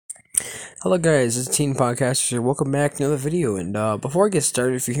Hello guys, it's Teen Podcasters here. Welcome back to another video. And before I get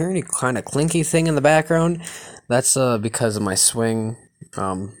started, if you hear any kind of clinky thing in the background, that's because of my swing.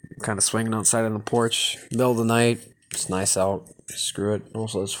 Kind of swinging outside on the porch, middle of the night. It's nice out. Screw it.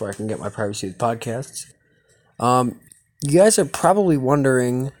 Also, that's where I can get my privacy with podcasts. You guys are probably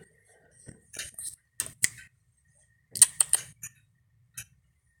wondering.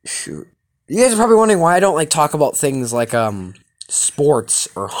 Shoot. You guys are probably wondering why I don't talk about things like sports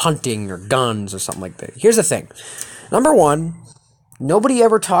or hunting or guns or something like that. Here's the thing. Number one, nobody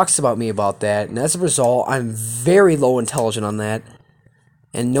ever talks about me about that, and as a result, I'm very low intelligent on that,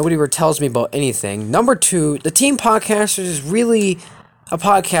 and nobody ever tells me about anything. Number two, the Team Podcasters is really a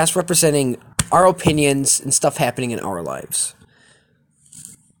podcast representing our opinions and stuff happening in our lives.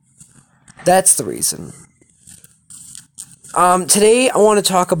 That's the reason. Today I want to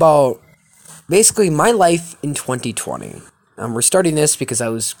talk about basically my life in 2020. We're starting this because I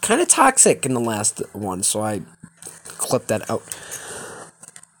was kind of toxic in the last one, so I clipped that out.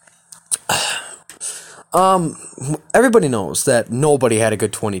 Everybody knows that nobody had a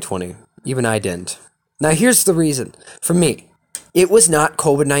good 2020. Even I didn't. Now here's the reason. For me, it was not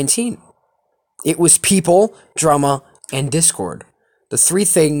COVID-19. It was people, drama, and Discord. The three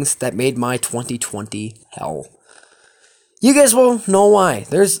things that made my 2020 hell. You guys will know why.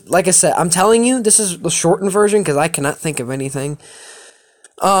 There's, like I said, I'm telling you, this is the shortened version because I cannot think of anything.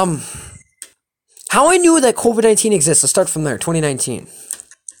 How I knew that COVID-19 exists, let's start from there, 2019.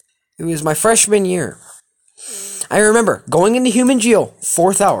 It was my freshman year. I remember going into human geo,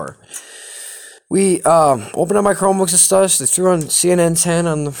 4th hour. We opened up my Chromebooks and stuff, they threw on CNN 10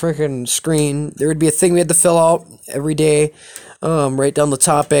 on the freaking screen. There would be a thing we had to fill out every day, write down the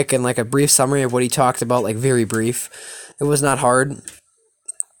topic and a brief summary of what he talked about, very brief. It was not hard.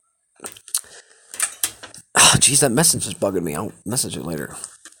 Oh, jeez, that message is bugging me. I'll message it later.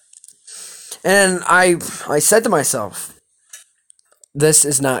 And I said to myself, this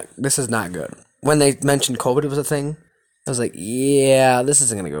is not good. When they mentioned COVID was a thing, I was like, yeah, this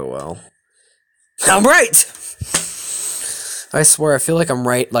isn't gonna go well. I'm right. I swear, I feel like I'm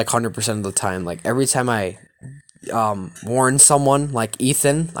right 100% of the time. Every time I warn someone, like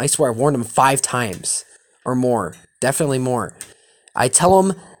Ethan, I swear I warned him 5 times or more. Definitely more. I tell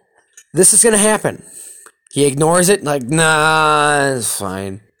him, this is going to happen. He ignores it, nah, it's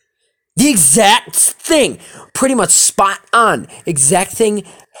fine. The exact thing, pretty much spot on, exact thing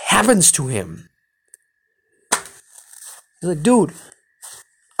happens to him. He's like, dude,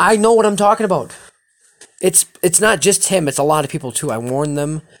 I know what I'm talking about. It's not just him, it's a lot of people too. I warn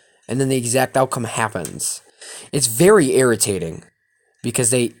them, and then the exact outcome happens. It's very irritating, because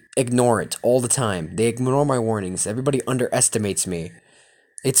they ignore it all the time. They ignore my warnings. Everybody underestimates me.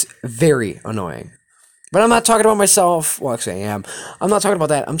 It's very annoying. But I'm not talking about myself. Well, actually, I am. I'm not talking about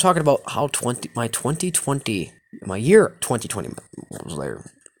that. I'm talking about how my year 2020 was there.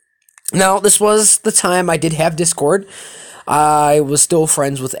 Now, this was the time I did have Discord. I was still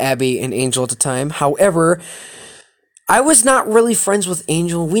friends with Abby and Angel at the time. However, I was not really friends with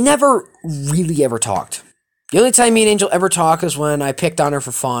Angel. We never really ever talked. The only time me and Angel ever talk is when I picked on her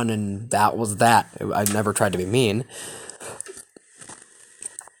for fun, and that was that. I never tried to be mean.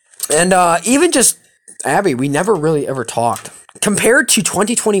 And even just Abby, we never really ever talked. Compared to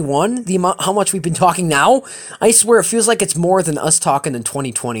 2021, the amount how much we've been talking now, I swear it feels like it's more than us talking in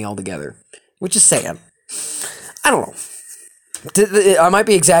 2020 altogether. Which is sad. I don't know. I might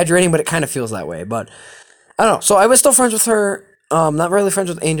be exaggerating, but it kind of feels that way. But I don't know. So I was still friends with her. Not really friends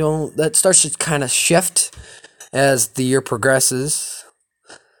with Angel. That starts to kind of shift as the year progresses,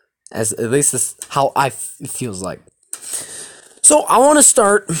 as at least this how it feels like. So I want to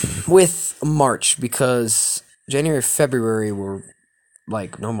start with March because January, February were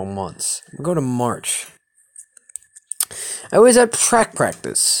normal months. We'll go to March. I was at track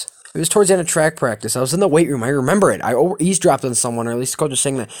practice. It was towards the end of track practice. I was in the weight room. I remember it. I eavesdropped on someone, or at least the coach was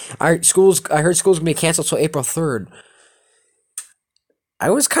saying that I heard school's gonna be canceled till April 3rd. I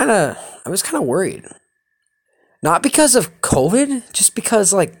was kind of worried. Not because of COVID, just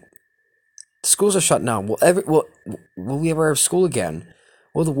because schools are shut down. Will we ever have school again?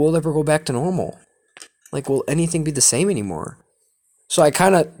 Will the world ever go back to normal? Will anything be the same anymore? So I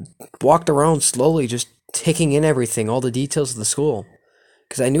kind of walked around slowly, just taking in everything, all the details of the school,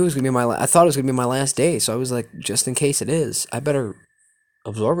 because I knew it was gonna be I thought it was gonna be my last day. So I was like, just in case it is, I better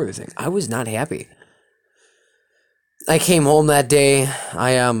absorb everything. I was not happy. I came home that day.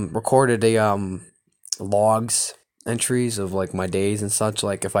 I recorded a logs entries of my days and such.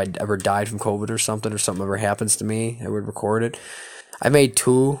 If I ever died from COVID or something ever happens to me, I would record it. I made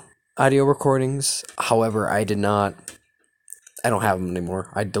 2 audio recordings. However, I did not I don't have them anymore.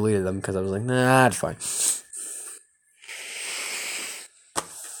 I deleted them because I was like, nah, it's fine.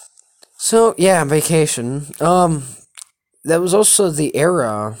 So yeah, vacation. That was also the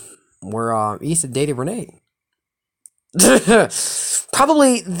era where Ethan dated Renee.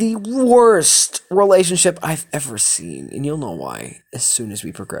 Probably the worst relationship I've ever seen, and you'll know why as soon as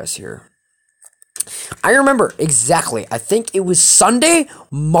we progress here. I remember exactly. I think it was Sunday,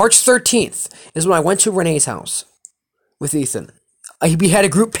 March 13th, is when I went to Renee's house with Ethan. We had a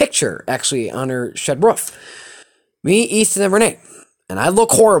group picture, actually, on her shed roof. Me, Ethan, and Renee. And I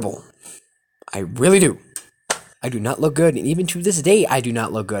look horrible. I really do. I do not look good. And even to this day, I do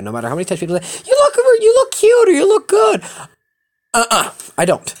not look good. No matter how many times people say, you look cute, or you look good. I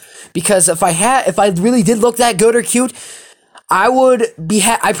don't. Because if I really did look that good or cute, I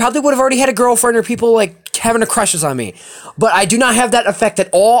probably would have already had a girlfriend or people like having a crushes on me. But I do not have that effect at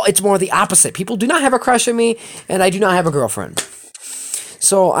all. It's more the opposite. People do not have a crush on me, and I do not have a girlfriend.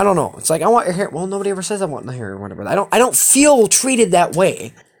 So I don't know. It's like, I want your hair. Well, nobody ever says I want the hair or whatever. I don't feel treated that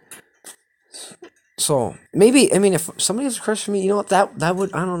way. So maybe, I mean, if somebody has a crush on me, you know what? That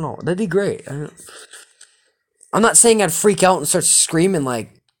would, I don't know. That'd be great. I'm not saying I'd freak out and start screaming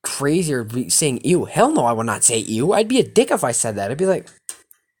like crazy or saying ew. Hell no, I would not say ew. I'd be a dick if I said that. I'd be like,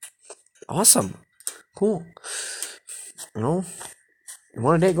 awesome, cool. You know, you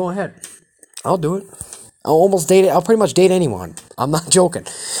want to date? Go ahead. I'll do it. I'll pretty much date anyone. I'm not joking,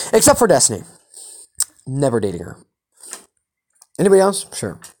 except for Destiny. Never dating her. Anybody else?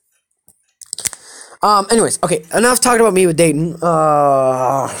 Sure. Anyways, okay. Enough talking about me with Dayton.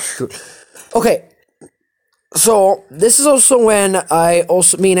 Shoot. Okay. So, this is also when me and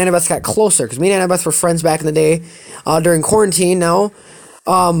Annabeth got closer, because me and Annabeth were friends back in the day, during quarantine now.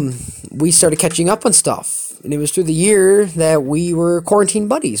 We started catching up on stuff, and it was through the year that we were quarantine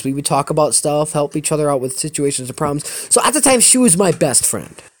buddies. We would talk about stuff, help each other out with situations and problems. So, at the time, she was my best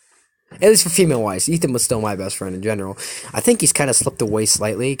friend. At least for female-wise. Ethan was still my best friend in general. I think he's kind of slipped away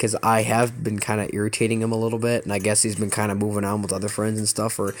slightly, because I have been kind of irritating him a little bit, and I guess he's been kind of moving on with other friends and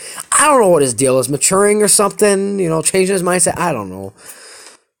stuff, or I don't know what his deal is, maturing or something, you know, changing his mindset, I don't know.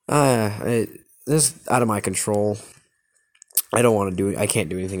 This is out of my control. I don't want to do it. I can't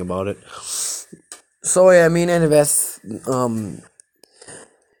do anything about it. So, yeah, me and Annabeth,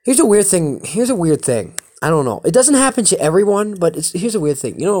 here's a weird thing. I don't know. It doesn't happen to everyone, but here's a weird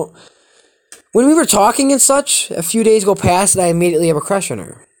thing. You know, when we were talking and such, a few days go past and I immediately have a crush on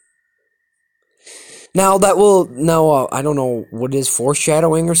her. Now, I don't know what it is,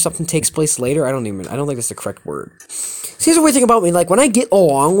 foreshadowing or something takes place later. I don't think that's the correct word. See, here's the weird thing about me. Like, when I get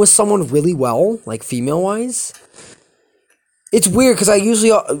along with someone really well, like female-wise, it's weird because I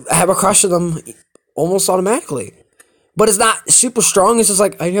usually have a crush on them almost automatically. But it's not super strong. It's just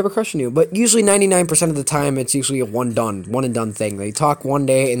like, I have a crush on you. But usually 99% of the time, it's usually a one and done thing. They talk one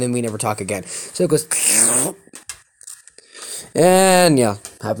day, and then we never talk again. So it goes... And, yeah,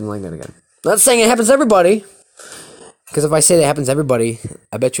 happens like that again. Not saying it happens to everybody. Because if I say that happens to everybody,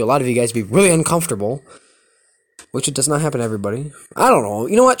 I bet you a lot of you guys would be really uncomfortable. Which it does not happen to everybody. I don't know.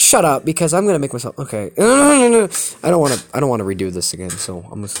 You know what? Shut up, because I'm going to make myself... Okay. No. I don't want to redo this again, so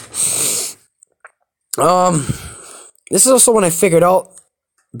I'm just... This is also when I figured out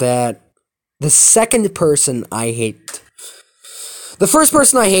that the second person I hate... The first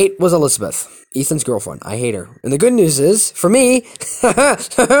person I hate was Elizabeth, Ethan's girlfriend. I hate her. And the good news is, for me,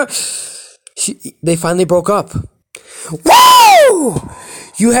 they finally broke up. Woo!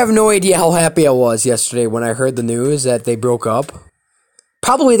 You have no idea how happy I was yesterday when I heard the news that they broke up.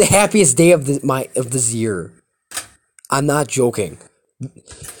 Probably the happiest day of this year. I'm not joking.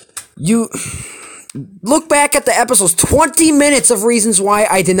 You... Look back at the episodes. 20 minutes of reasons why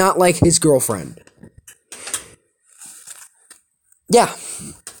I did not like his girlfriend. Yeah.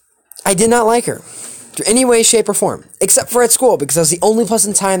 I did not like her. In any way, shape, or form. Except for at school, because that was the only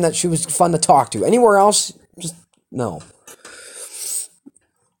pleasant time that she was fun to talk to. Anywhere else, just no.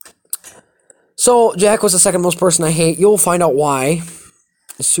 So, Jack was the second most person I hate. You'll find out why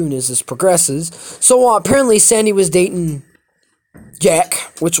as soon as this progresses. So, apparently Sandy was dating... Jack,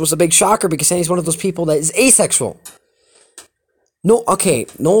 which was a big shocker because Sandy's one of those people that is asexual. No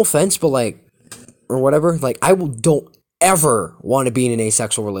offense, but or whatever, don't ever want to be in an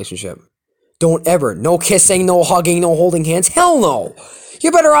asexual relationship. Don't ever. No kissing, no hugging, no holding hands. Hell no.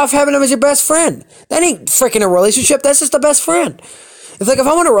 You're better off having him as your best friend. That ain't freaking a relationship, that's just a best friend. If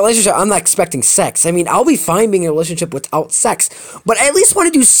I'm in a relationship, I'm not expecting sex. I mean, I'll be fine being in a relationship without sex. But I at least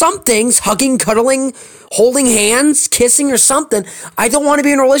want to do some things. Hugging, cuddling, holding hands, kissing or something. I don't want to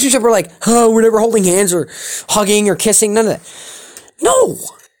be in a relationship where we're never holding hands or hugging or kissing. None of that. No.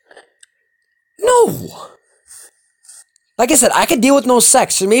 Like I said, I could deal with no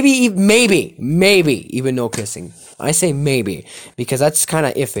sex, or maybe even no kissing. I say maybe because that's kind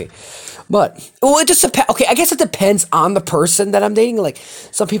of iffy. But well, it just depends. Okay, I guess it depends on the person that I'm dating. Like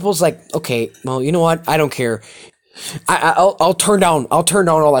some people's like, okay, well, you know what? I don't care. I'll turn down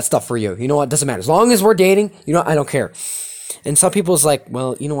all that stuff for you. You know what? It doesn't matter as long as we're dating. You know, I don't care. And some people's like,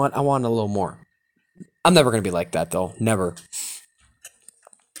 well, you know what? I want a little more. I'm never gonna be like that though. Never.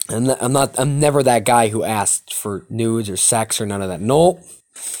 I'm never that guy who asked for nudes or sex or none of that. Nope.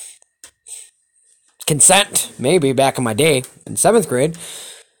 Consent, maybe back in my day in 7th grade.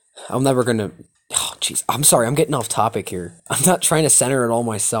 I'm never gonna. Oh, jeez. I'm sorry. I'm getting off topic here. I'm not trying to center it all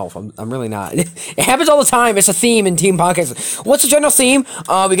myself. I'm really not. It happens all the time. It's a theme in team podcasts. What's the general theme?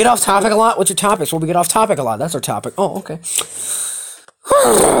 We get off topic a lot. What's your topics? Well, we get off topic a lot. That's our topic. Oh, okay.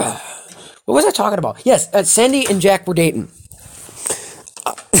 What was I talking about? Yes, Sandy and Jack were dating.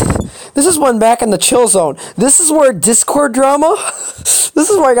 This is one back in the chill zone. This is where Discord drama. This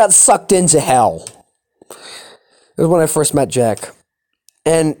is where I got sucked into hell. It was when I first met Jack.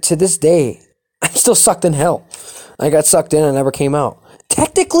 And to this day, I'm still sucked in hell. I got sucked in and never came out.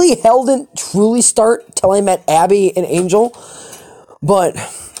 Technically, hell didn't truly start till I met Abby and Angel. But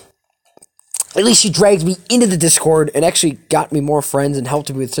at least she dragged me into the Discord and actually got me more friends and helped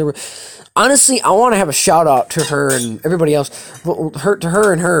me with server. Honestly, I want to have a shout out to her and everybody else. Well,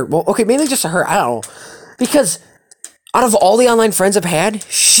 her. Well, okay, mainly just to her. I don't know. Because out of all the online friends I've had,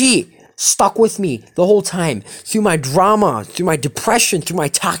 she stuck with me the whole time. Through my drama, through my depression, through my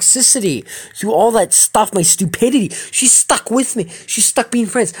toxicity, through all that stuff, my stupidity. She stuck with me. She stuck being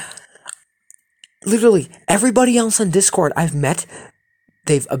friends. Literally, everybody else on Discord I've met,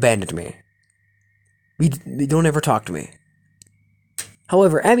 they've abandoned me. They don't ever talk to me.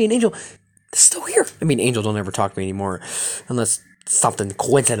 However, Abby and Angel, they're still here. I mean, Angel don't ever talk to me anymore unless something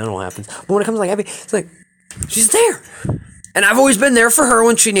coincidental happens. But when it comes to like Abby, it's like, she's there. And I've always been there for her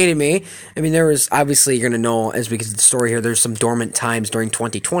when she needed me. I mean, there was, obviously, you're going to know as we get to the story here, there's some dormant times during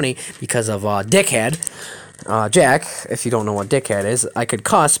 2020 because of Dickhead. Jack, if you don't know what Dickhead is, I could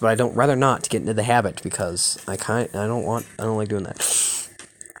cuss, but I don't rather not to get into the habit because I don't like doing that.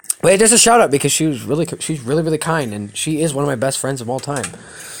 But just a shout out because she's really, really kind, and she is one of my best friends of all time.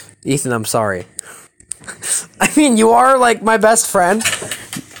 Ethan, I'm sorry. I mean, you are like my best friend.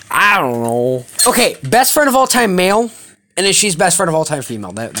 I don't know. Okay, best friend of all time male, and then she's best friend of all time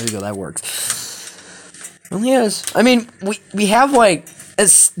female. There you go. That works. Well, yes. I mean, we have like a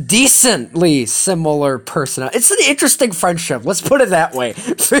decently similar personality. It's an interesting friendship. Let's put it that way.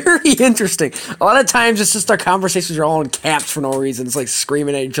 Very interesting. A lot of times it's just our conversations are all in caps for no reason. It's like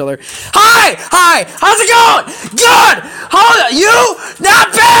screaming at each other. Hi, how's it going? Good. How you?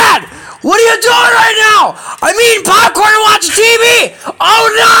 Not bad. What are you doing right now? I'm eating popcorn and watching TV.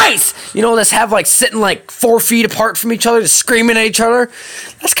 Oh, nice. You know, let's have like sitting like 4 feet apart from each other, just screaming at each other.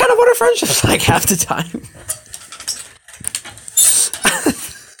 That's kind of what our friendship's like half the time.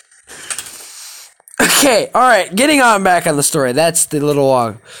 Okay, alright, getting on back on the story. That's the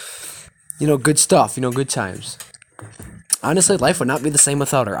little, good stuff, good times. Honestly, life would not be the same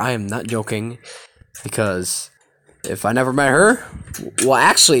without her. I am not joking, because if I never met her, well,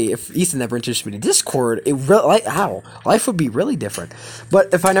 actually, if Ethan never introduced me to Discord, life would be really different.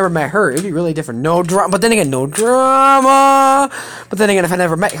 But if I never met her, it'd be really different. No drama, but then again, no drama. But then again, if I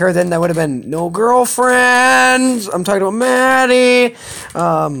never met her, then that would have been no girlfriends. I'm talking about Maddie.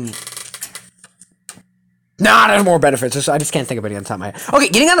 Nah, there's more benefits. I just can't think of any on the top of my head. Okay,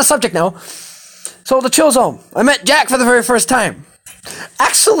 getting on the subject now. So, the chill zone. I met Jack for the very first time.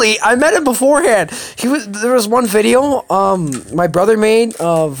 Actually, I met him beforehand. There was one video my brother made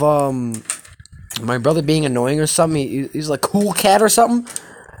of my brother being annoying or something. He's like cool cat or something.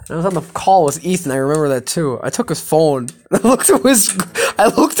 And I was on the call with Ethan. I remember that too. I took his phone. I looked through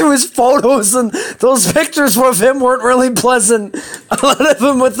his photos, and those pictures of him weren't really pleasant. A lot of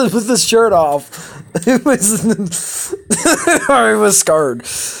him with his shirt off. It was scarred.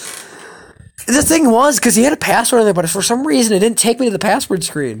 The thing was, because he had a password on there, but for some reason it didn't take me to the password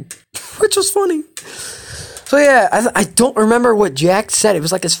screen, which was funny. So yeah, I don't remember what Jack said. It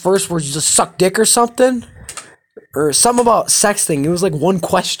was like his first words, you just suck dick or something. Or something about sexting. It was like one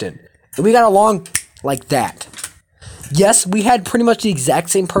question. And we got along like that. Yes, we had pretty much the exact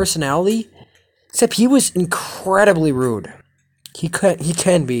same personality, except he was incredibly rude. He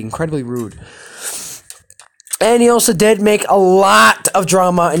can be incredibly rude. And he also did make a lot of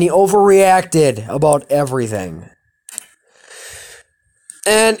drama, and he overreacted about everything.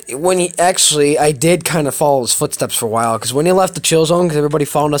 And I did kind of follow his footsteps for a while, because when he left the chill zone, because everybody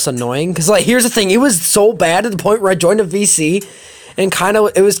found us annoying, because like, here's the thing, it was so bad to the point where I joined a VC, and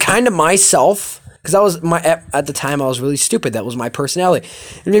it was kind of myself Because that was at the time I was really stupid. That was my personality.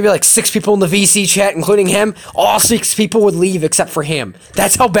 And maybe like 6 people in the VC chat, including him. All 6 people would leave except for him.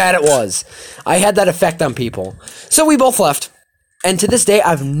 That's how bad it was. I had that effect on people. So we both left. And to this day,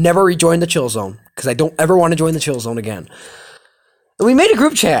 I've never rejoined the Chill Zone. Because I don't ever want to join the Chill Zone again. And we made a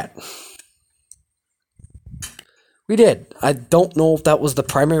group chat. We did. I don't know if that was the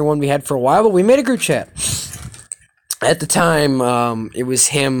primary one we had for a while, but we made a group chat. At the time, it was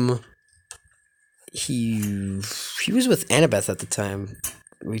him. He was with Annabeth at the time.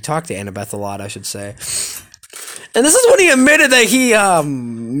 We talked to Annabeth a lot, I should say. And this is when he admitted that he,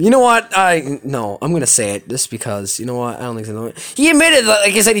 you know what? I'm going to say it just because, you know what? I don't think so. He admitted that,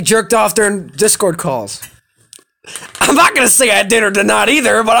 like I said, he jerked off during Discord calls. I'm not going to say I did or did not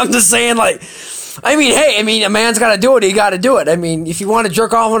either, but I'm just saying, like, a man's got to do it. He got to do it. I mean, if you want to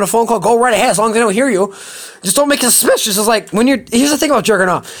jerk off on a phone call, go right ahead. As long as they don't hear you, just don't make it suspicious. It's like here's the thing about jerking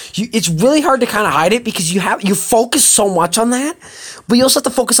off. It's really hard to kind of hide it because you focus so much on that, but you also have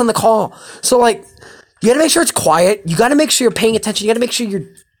to focus on the call. So like, you got to make sure it's quiet. You got to make sure you're paying attention. You got to make sure you're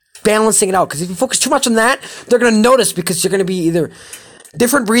balancing it out. Because if you focus too much on that, they're gonna notice because you're gonna be either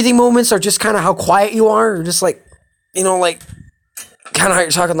different breathing movements or just kind of how quiet you are, or just like, like. Kind of how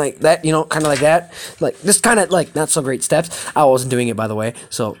you're talking like that, kind of like that. Like, this kind of, like, not so great steps. I wasn't doing it, by the way.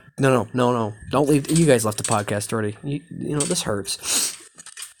 So, no. Don't leave. You guys left the podcast already. You know, this hurts.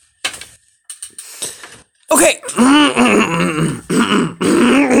 Okay.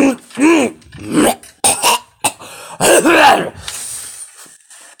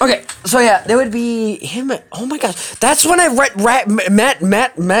 Okay, so yeah, there would be him. Oh my gosh, that's when I met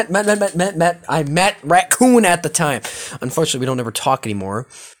Raccoon at the time. Unfortunately, we don't ever talk anymore.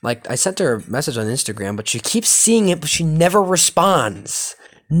 Like, I sent her a message on Instagram, but she keeps seeing it, but she never responds.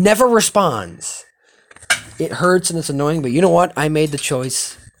 Never responds. It hurts and it's annoying, but you know what? I made the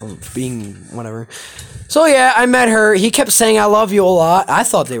choice of being whatever. So yeah, I met her. He kept saying I love you a lot. I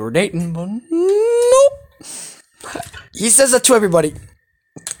thought they were dating, but nope. He says that to everybody.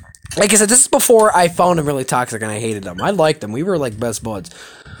 Like I said, this is before I found him really toxic and I hated him. I liked him. We were like best buds.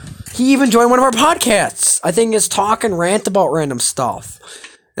 He even joined one of our podcasts. I think it's talk and rant about random stuff.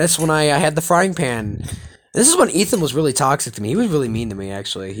 That's when I had the frying pan. And this is when Ethan was really toxic to me. He was really mean to me,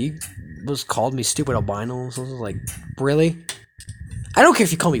 actually. He called me stupid albino. So I was like, really? I don't care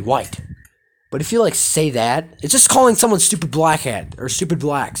if you call me white. But if you, like, say that, it's just calling someone stupid blackhead or stupid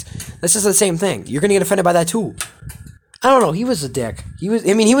blacks. That's just the same thing. You're gonna get offended by that, too. I don't know, he was a dick. He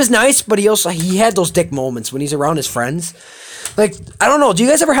was nice, but he had those dick moments when he's around his friends. Like, I don't know, do you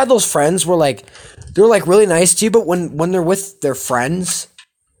guys ever have those friends where, like, they're, like, really nice to you, but when they're with their friends,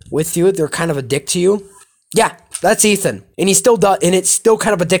 with you, they're kind of a dick to you? Yeah, that's Ethan. And he still does, and it's still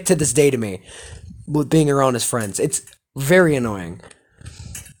kind of a dick to this day to me, with being around his friends. It's very annoying.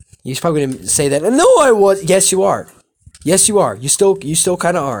 He's probably gonna say that, and no, I was. Yes, you are. Yes, you are. You still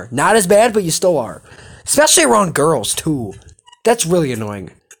kind of are. Not as bad, but you still are. Especially around girls, too. That's really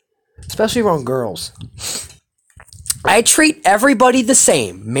annoying. Especially around girls. I treat everybody the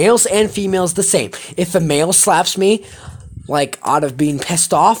same. Males and females the same. If a male slaps me, like, out of being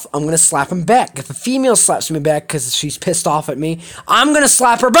pissed off, I'm going to slap him back. If a female slaps me back because she's pissed off at me, I'm going to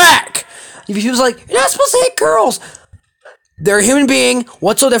slap her back. If she was like, you're not supposed to hit girls. They're a human being.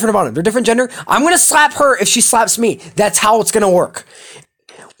 What's so different about them? They're different gender. I'm going to slap her if she slaps me. That's how it's going to work.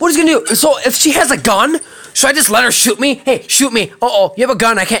 What is he gonna do? So if she has a gun, should I just let her shoot me? Hey, shoot me. Uh-oh, you have a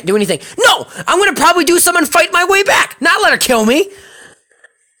gun, I can't do anything. No! I'm gonna probably do something and fight my way back, not let her kill me.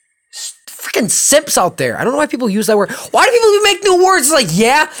 Freaking simps out there. I don't know why people use that word. Why do people make new words like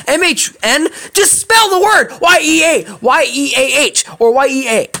yeah, M-H-N? Just spell the word. Y-E-A, Y-E-A-H, or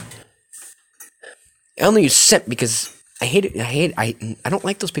Y-E-A. I only use simp because I hate it. I don't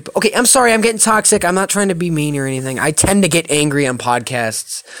like those people. Okay, I'm sorry. I'm getting toxic. I'm not trying to be mean or anything. I tend to get angry on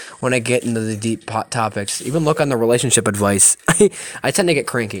podcasts when I get into the deep topics. Even look on the relationship advice. I tend to get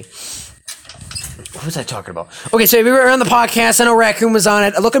cranky. What was I talking about? Okay, so we were on the podcast. I know Raccoon was on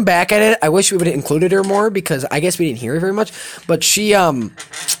it. Looking back at it, I wish we would have included her more because I guess we didn't hear her very much. But she,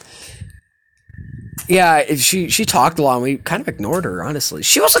 yeah, she talked a lot, and we kind of ignored her, honestly.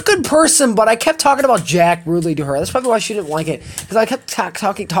 She was a good person, but I kept talking about Jack rudely to her. That's probably why she didn't like it, because I kept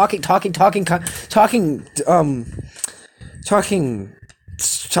talking toxic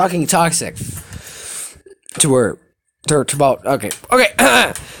to her. About, okay.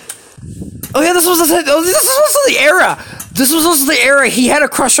 Oh yeah, this was the era. This was also the era he had a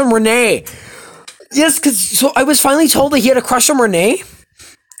crush on Renee. Yes, so I was finally told that he had a crush on Renee.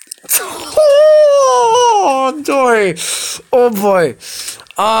 Oh boy.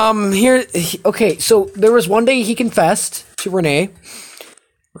 Okay, so there was one day he confessed to Renee.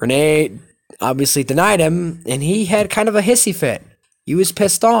 Renee obviously denied him, and he had kind of a hissy fit. He was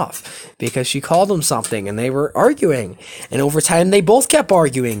pissed off because she called him something, and they were arguing. And over time, they both kept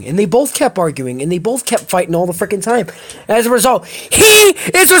arguing, and they both kept arguing, and they both kept fighting all the freaking time. As a result, he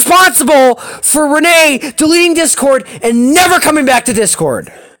is responsible for Renee deleting Discord and never coming back to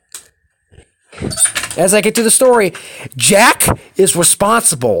Discord. As I get to the story, Jack is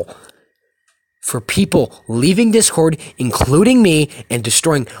responsible for people leaving Discord, including me, and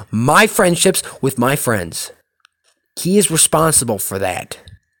destroying my friendships with my friends. He is responsible for that.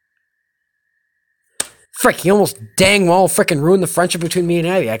 Frick, he almost dang well freaking ruined the friendship between me and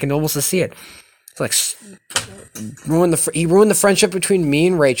Abby. I can almost see it. It's like he ruined the friendship between me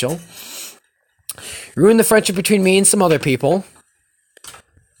and Rachel. Ruined the friendship between me and some other people.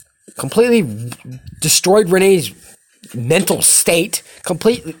 Completely destroyed Renee's mental state.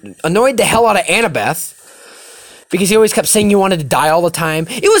 Completely annoyed the hell out of Annabeth. Because he always kept saying you wanted to die all the time.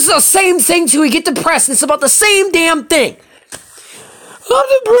 It was the same thing too. He get depressed. It's about the same damn thing. I'm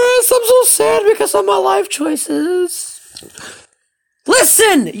depressed. I'm so sad because of my life choices.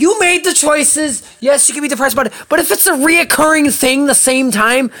 Listen, you made the choices. Yes, you can be depressed about it. But if it's a reoccurring thing the same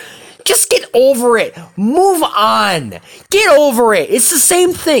time, just get over it. Move on. Get over it. It's the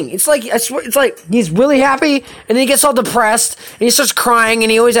same thing. It's like he's really happy, and then he gets all depressed, and he starts crying, and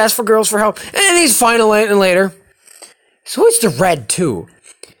he always asks for girls for help, and then he's fine later. So it's the red too.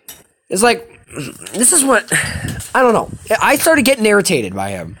 It's like, this is what, I don't know. I started getting irritated by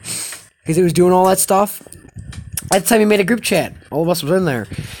him. Because he was doing all that stuff. At the time he made a group chat. All of us was in there.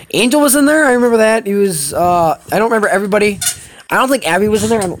 Angel was in there, I remember that. He was, I don't remember everybody. I don't think Abby was in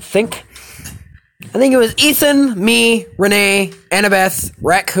there, I don't think. I think it was Ethan, me, Renee, Annabeth,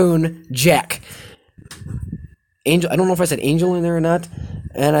 Raccoon, Jack. Angel, I don't know if I said Angel in there or not.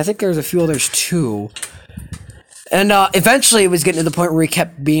 And I think there was a few others too. And eventually it was getting to the point where he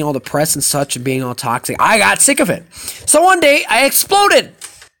kept being all depressed and such and being all toxic. I got sick of it. So one day I exploded.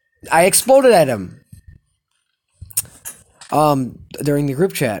 I exploded at him. During the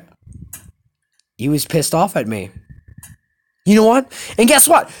group chat. He was pissed off at me. You know what? And guess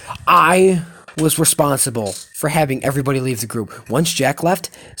what? I was responsible for having everybody leave the group. Once Jack left,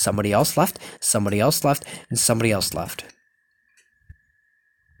 somebody else left, somebody else left, and somebody else left.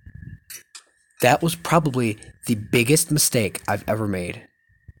 That was probably the biggest mistake I've ever made.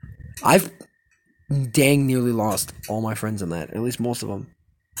 I've dang nearly lost all my friends in that. At least most of them.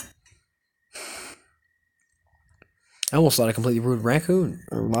 I almost thought I completely ruined Raccoon.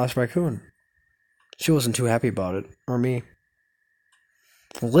 Or lost Raccoon. She wasn't too happy about it. Or me.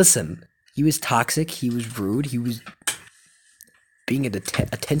 Listen. He was toxic. He was rude. He was being an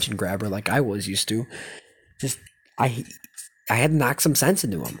attention grabber like I was used to. Just, I had to knock some sense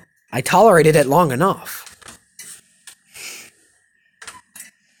into him. I tolerated it long enough.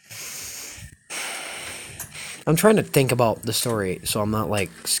 I'm trying to think about the story so I'm not like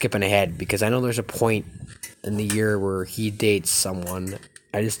skipping ahead because I know there's a point in the year where he dates someone.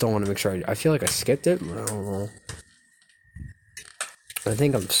 I just don't want to make sure. I feel like I skipped it. I don't know. I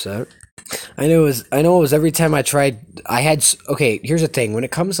think I'm set. I know it was every time I tried. Okay, here's the thing. When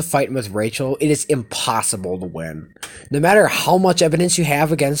it comes to fighting with Rachel, it is impossible to win. No matter how much evidence you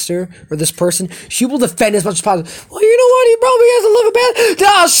have against her or this person, she will defend as much as possible. Well, you know what? He probably has a little bad.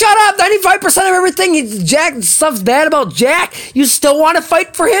 Oh, shut up! 95% of everything Jack stuff's bad about Jack. You still want to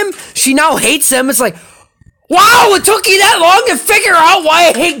fight for him? She now hates him. It's like, wow! It took you that long to figure out why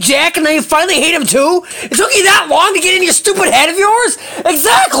I hate Jack, and then you finally hate him too. It took you that long to get in your stupid head of yours.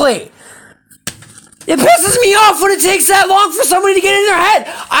 Exactly. It pisses me off when it takes that long for somebody to get in their head.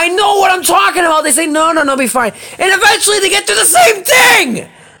 I know what I'm talking about. They say, no, be fine. And eventually they get through the same thing.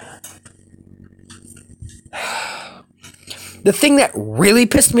 The thing that really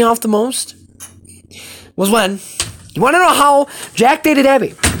pissed me off the most was when, you want to know how Jack dated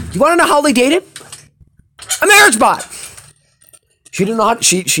Abby? You want to know how they dated? A marriage bot. She didn't know how to,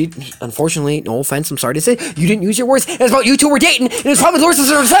 she unfortunately, no offense, I'm sorry to say, you didn't use your words. It's about you two were dating, and it's probably the worst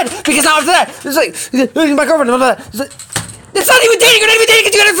thing I've ever said, because now after that, it's like, my girlfriend, it's not even dating, you're not even dating,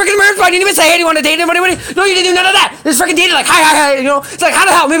 because you got a freaking marriage bot, you didn't even say, hey, do you want to date anybody? No, you didn't do none of that. This freaking dating, like, hi, you know, it's like, how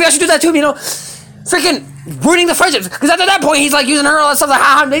the hell, maybe I should do that too, you know, freaking ruining the friendships, because after that point, he's like using her, all that stuff, like,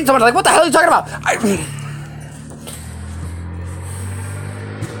 I'm dating someone, like, what the hell are you talking about?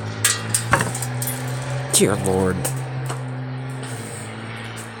 Dear Lord.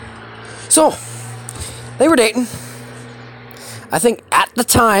 So, they were dating. I think at the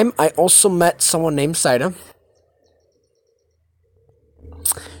time, I also met someone named Saida.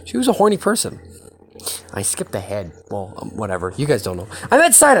 She was a horny person. I skipped ahead. Well, whatever. You guys don't know. I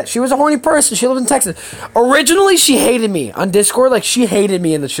met Saida. She was a horny person. She lived in Texas. Originally, she hated me on Discord. Like, she hated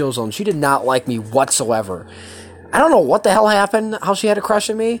me in the chill zone. She did not like me whatsoever. I don't know what the hell happened, how she had a crush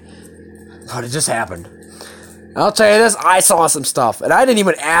on me. But it just happened. I'll tell you this, I saw some stuff, and I didn't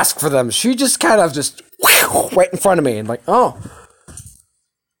even ask for them. She just kind of just, right in front of me, and like, oh,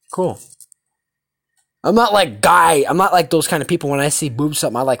 cool. I'm not like those kind of people when I see boobs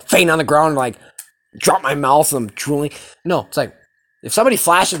something, I like faint on the ground and like, drop my mouth and I'm drooling. No, it's like, if somebody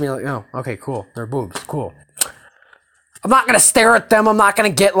flashes me, like, oh, okay, cool, they're boobs, cool. I'm not gonna stare at them, I'm not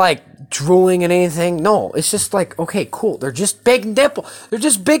gonna get like, drooling and anything. No, it's just like, okay, cool, they're just big nipples. They're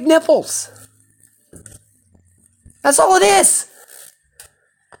just big nipples. That's all it is.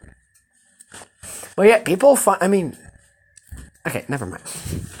 Well, yeah, people find, I mean, okay, never mind.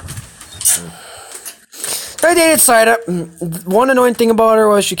 I dated Saida. One annoying thing about her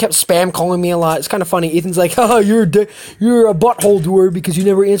was she kept spam calling me a lot. It's kind of funny. Ethan's like, "Oh, you're a butthole to her because you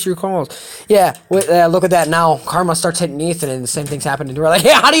never answer your calls." Yeah, look at that now. Karma starts hitting Ethan, and the same thing's happening to her. Like,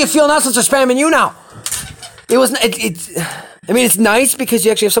 hey, how do you feel now since they're spamming you now? I mean, it's nice because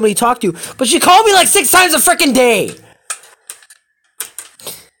you actually have somebody to talk to, but she called me like 6 times a freaking day.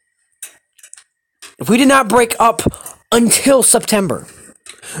 If we did not break up until September.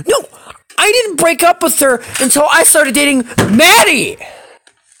 No, I didn't break up with her until I started dating Maddie.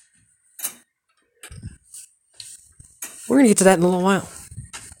 We're going to get to that in a little while.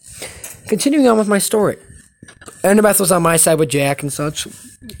 Continuing on with my story. Annabeth was on my side with Jack and such.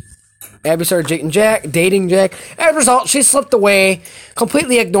 Abby started dating Jack. As a result, she slipped away,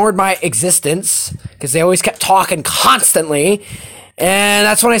 completely ignored my existence, because they always kept talking constantly. And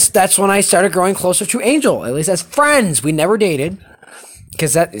that's when I started growing closer to Angel, at least as friends. We never dated.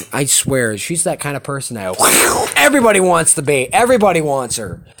 Because I swear, she's that kind of person that everybody wants the bait. Everybody wants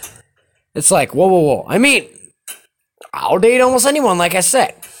her. It's like, whoa. I mean, I'll date almost anyone, like I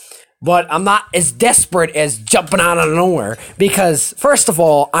said. But I'm not as desperate as jumping out of nowhere. Because, first of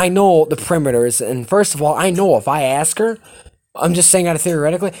all, I know the perimeters. And first of all, I know if I ask her, I'm just saying out of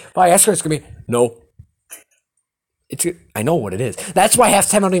theoretically, if I ask her, it's going to be, no. I know what it is. That's why half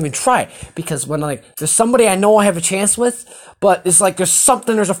the time I don't even try. Because when there's somebody I know I have a chance with, but it's like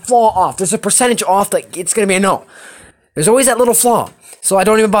there's a flaw off. There's a percentage off that it's going to be a no. There's always that little flaw. So I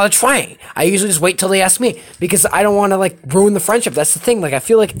don't even bother trying. I usually just wait till they ask me. Because I don't want to ruin the friendship. That's the thing. I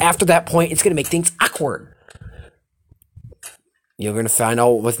feel like after that point, it's going to make things awkward. You're going to find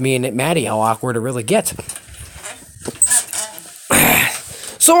out with me and Maddie how awkward it really gets.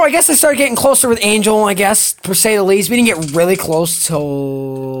 So I guess I started getting closer with Angel, I guess, per se the least. We didn't get really close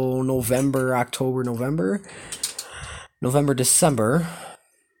till November, December.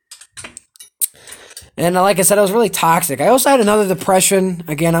 And like I said, I was really toxic. I also had another depression.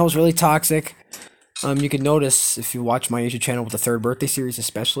 Again, I was really toxic. You can notice if you watch my YouTube channel with the third birthday series,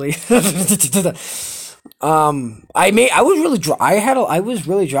 especially. I was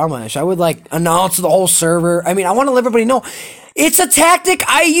really drama-ish. I would announce to the whole server. I mean, I want to let everybody know. It's a tactic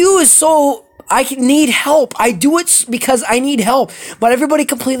I use so I need help. I do it because I need help. But everybody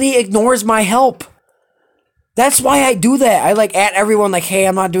completely ignores my help. That's why I do that. I at everyone hey,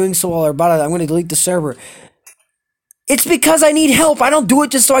 I'm not doing so well or about it. I'm going to delete the server. It's because I need help. I don't do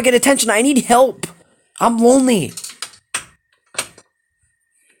it just so I get attention. I need help. I'm lonely.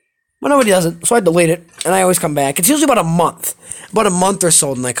 But nobody doesn't, so I delete it. And I always come back. It's usually about a month. About a month or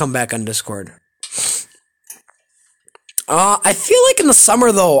so, then I come back on Discord. I feel like in the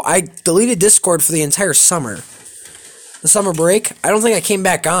summer, though, I deleted Discord for the entire summer. The summer break. I don't think I came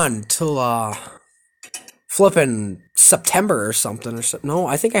back on till, flipping September or something. No,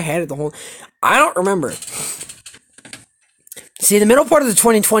 I think I had it the whole... I don't remember. See, the middle part of the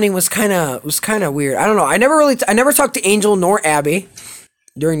 2020 was kind of weird. I don't know. I never talked to Angel nor Abby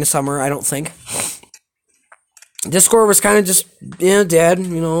during the summer, I don't think. Discord was kind of just, dead.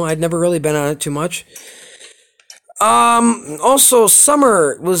 I'd never really been on it too much. Also,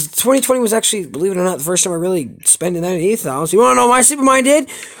 summer 2020 was actually, believe it or not, the first time I really spent the night at Ethan's house. You want to know what my sleep of mine did?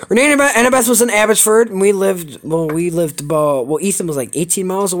 Renee and Annabeth was in Abbotsford, and Ethan was 18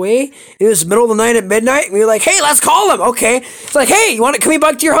 miles away. It was the middle of the night at midnight, and we were like, hey, let's call him, okay? It's like, hey, can we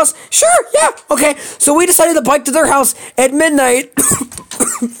bike to your house? Sure, yeah, okay. So we decided to bike to their house at midnight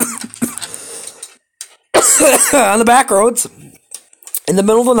on the back roads in the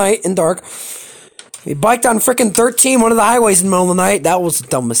middle of the night in dark. We biked on frickin' 13, one of the highways in the middle of the night. That was a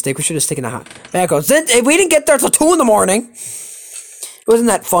dumb mistake. We should have taken the back roads. Then we didn't get there till 2 in the morning. It wasn't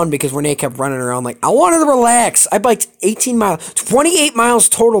that fun because Renee kept running around I wanted to relax. I biked 18 miles, 28 miles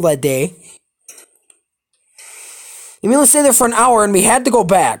total that day. You mean let's stay there for an hour, and we had to go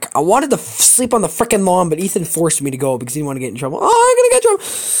back. I wanted to sleep on the frickin' lawn, but Ethan forced me to go because he didn't want to get in trouble. Oh, I'm gonna get in trouble.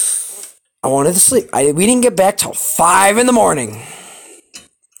 I wanted to sleep. We didn't get back till 5 in the morning.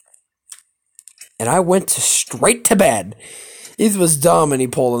 And I went straight to bed. Ethan was dumb, and he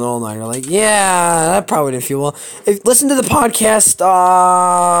pulled an all-nighter. Like, yeah, that probably didn't feel well. Listen to the podcast,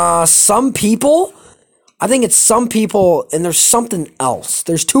 some people... I think it's some people, and there's something else.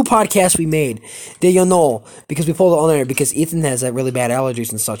 There's 2 podcasts we made that you'll know because we pulled it all night because Ethan has that really bad allergies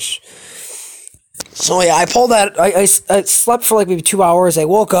and such. So yeah, I pulled that. I slept for like maybe 2 hours. I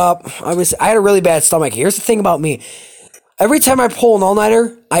woke up. I had a really bad stomach. Here's the thing about me: every time I pull an all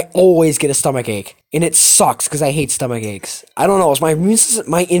nighter, I always get a stomach ache, and it sucks because I hate stomach aches. I don't know. It's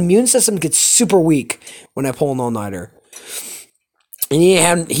my immune system gets super weak when I pull an all nighter.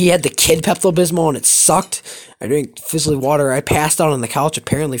 And he had the kid Pepto-Bismol, and it sucked. I drank fizzly water. I passed out on the couch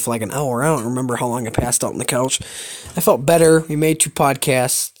apparently for like an hour. I don't remember how long I passed out on the couch. I felt better. We made 2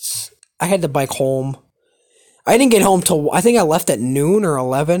 podcasts. I had to bike home. I didn't get home till, I think I left at noon or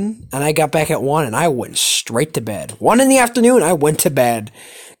 11, and I got back at 1, and I went straight to bed. 1 in the afternoon, I went to bed.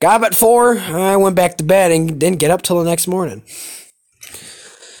 Got up at 4, I went back to bed, and didn't get up till the next morning.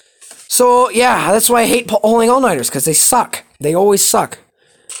 So, yeah, that's why I hate pulling all-nighters, because they suck. They always suck.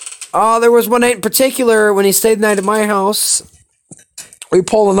 There was one night in particular when he stayed the night at my house. We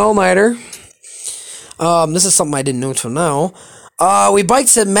pulled an all-nighter. This is something I didn't know until now. We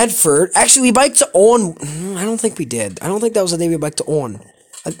biked to Medford. Actually, we biked to Owen. I don't think we did. I don't think that was the day we biked to Owen.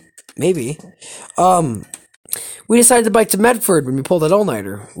 Maybe. We decided to bike to Medford when we pulled that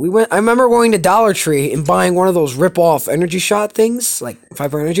all-nighter. I remember going to Dollar Tree and buying one of those rip-off energy shot things, like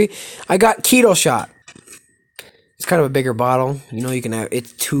 5 Energy. I got Keto Shot. It's kind of a bigger bottle. You know, you can have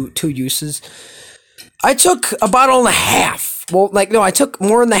it's two uses. I took a bottle and a half. Well, I took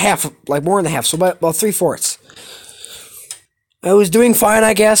more than the half. So about 3/4. I was doing fine,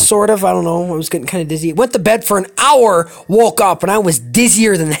 I guess, sort of. I don't know. I was getting kind of dizzy. Went to bed for an hour, woke up, and I was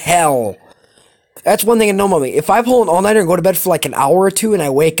dizzier than hell. That's one thing I know about me. If I pull an all-nighter and go to bed for like an hour or 2 and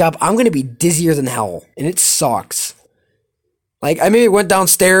I wake up, I'm going to be dizzier than hell. And it sucks. Like, I maybe went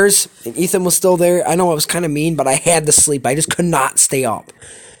downstairs, and Ethan was still there. I know I was kind of mean, but I had to sleep. I just could not stay up.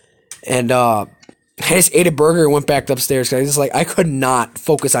 And, I just ate a burger and went back upstairs, because I could not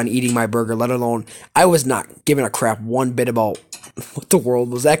focus on eating my burger, let alone, I was not giving a crap one bit about what the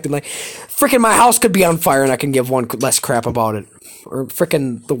world was acting like. Freaking my house could be on fire, and I can give one less crap about it. Or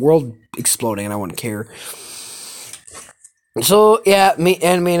freaking the world exploding, and I wouldn't care. So, yeah, me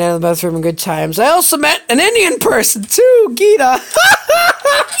and the bathroom and good times. I also met an Indian person, too, Gita.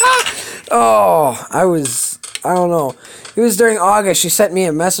 Oh, I don't know. It was during August. She sent me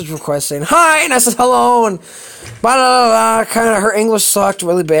a message request saying, hi, and I said hello, and blah, blah, blah. Kind of, her English sucked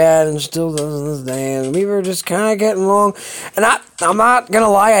really bad, and still does this day, and we were just kind of getting along. And I'm not gonna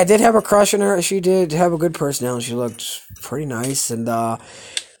lie, I did have a crush on her. She did have a good personality. She looked pretty nice, and,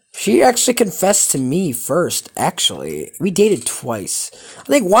 she actually confessed to me first, actually. We dated twice. I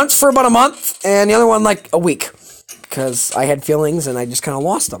think once for about a month, and the other one like a week. Because I had feelings, and I just kind of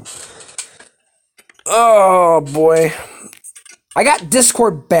lost them. Oh, boy. I got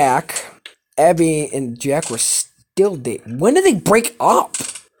Discord back. Abby and Jack were still dating. When did they break up?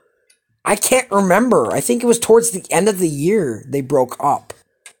 I can't remember. I think it was towards the end of the year they broke up.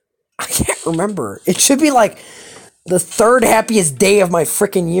 I can't remember. It should be like the 3rd happiest day of my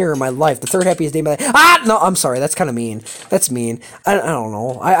freaking year in my life. The 3rd happiest day of my life. No, I'm sorry. That's kind of mean. That's mean. I don't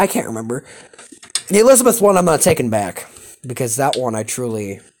know. I can't remember. The Elizabeth one I'm not taking back. Because that one I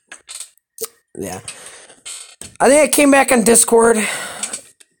truly... Yeah. I think I came back on Discord.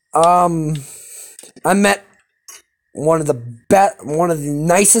 I met one of the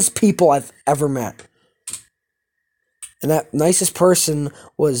nicest people I've ever met. And that nicest person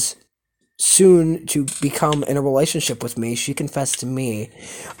was soon to become in a relationship with me. She confessed to me.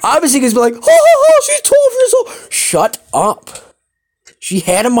 Obviously, you guys be like, oh, she's 12 years old. Shut up. She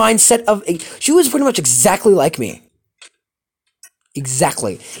had a mindset of... She was pretty much exactly like me.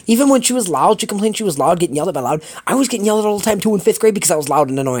 Exactly. Even when she was loud, she complained she was loud, getting yelled at by loud. I was getting yelled at all the time, too, in 5th grade because I was loud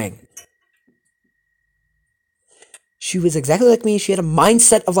and annoying. She was exactly like me. She had a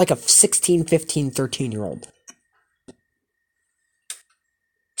mindset of like a 16, 15, 13-year-old.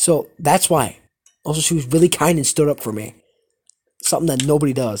 So, that's why. Also, she was really kind and stood up for me. Something that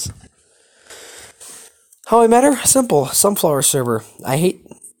nobody does. How I met her? Simple. Sunflower server. I hate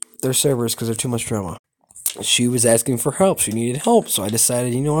their servers because they're too much drama. She was asking for help. She needed help. So I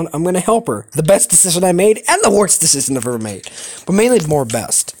decided, you know what? I'm going to help her. The best decision I made and the worst decision I've ever made. But mainly the more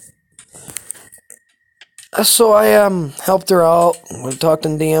best. So I helped her out. We talked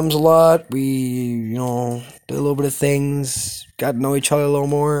in DMs a lot. We, did a little bit of things, got to know each other a little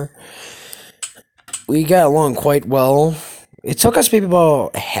more. We got along quite well. It took us maybe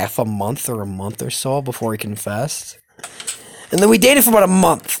about half a month or so before we confessed. And then we dated for about a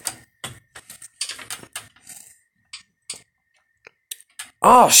month.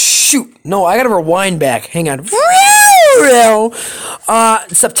 Oh, shoot. No, I gotta rewind back. Hang on.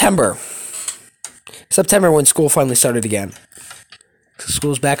 September. September when school finally started again.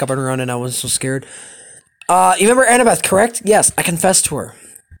 School's back up and running. I wasn't so scared. You remember Annabeth, correct? Yes, I confessed to her.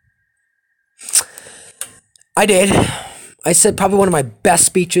 I did. I said probably one of my best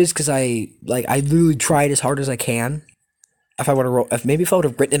speeches because I literally tried as hard as I can. If I would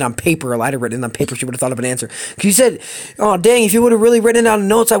have written it on paper, or I'd have written it on paper, she would have thought of an answer. Because you said, "Oh dang, if you would have really written it on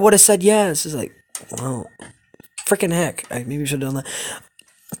notes, I would have said yes." It's like, well, freaking heck, maybe I should have done that.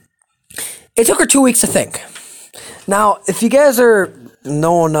 It took her 2 weeks to think. Now, if you guys are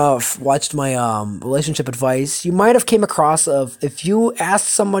know enough, watched my relationship advice, you might have came across of if you ask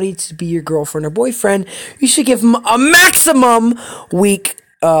somebody to be your girlfriend or boyfriend, you should give them a maximum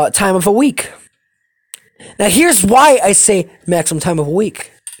time of a week. Now, here's why I say maximum time of a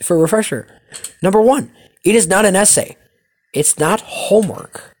week for a refresher. Number one, it is not an essay. It's not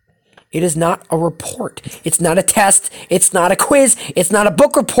homework. It is not a report. It's not a test. It's not a quiz. It's not a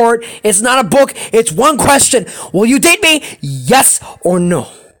book report. It's not a book. It's one question. Will you date me? Yes or no?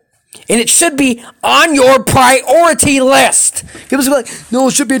 And it should be on your priority list. People be like, no,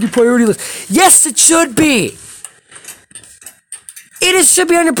 it should be on your priority list. Yes, it should be. Should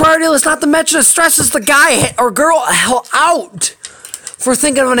be on your priority list, not to mention it stresses the guy or girl hell out for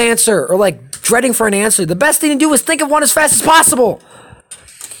thinking of an answer or like dreading for an answer. The best thing to do is think of one as fast as possible.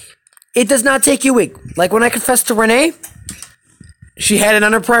 It does not take you a week. Like when I confessed to Renee, she had it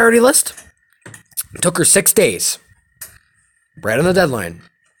on her priority list. It took her 6 days. Right on the deadline.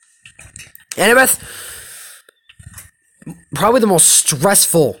 Annabeth, probably the most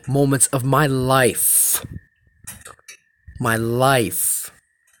stressful moments of my life.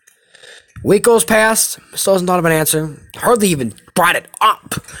 Week goes past, still hasn't thought of an answer. Hardly even brought it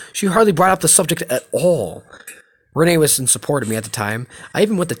up. She hardly brought up the subject at all. Renee was in support of me at the time. I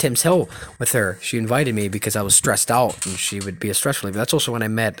even went to Tim's Hill with her. She invited me because I was stressed out and she would be a stress reliever. That's also when I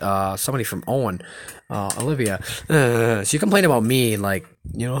met somebody from Owen, Olivia. She complained about me, like,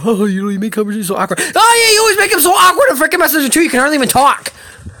 oh, you make conversations so awkward. Oh, yeah, you always make them so awkward in freaking messaging too. You can hardly even talk.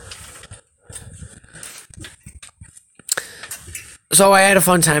 So I had a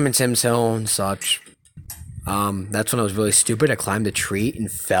fun time in Tim's Hill and such. That's when I was really stupid. I climbed a tree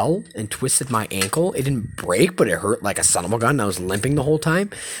and fell and twisted my ankle. It didn't break, but it hurt like a son of a gun. I was limping the whole time.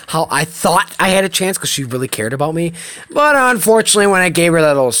 How I thought I had a chance because she really cared about me. But unfortunately, when I gave her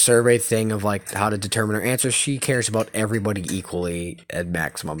that little survey thing of like how to determine her answers, she cares about everybody equally at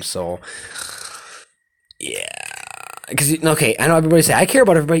maximum. So, yeah. Because, okay, I know everybody say, I care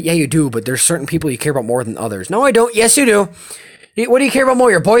about everybody. Yeah, you do, but there's certain people you care about more than others. No, I don't. Yes, you do. What do you care about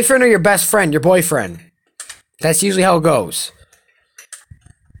more, your boyfriend or your best friend? Your boyfriend. That's usually how it goes.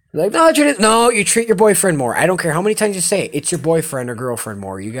 Like, no, you treat your boyfriend more. I don't care how many times you say it. It's your boyfriend or girlfriend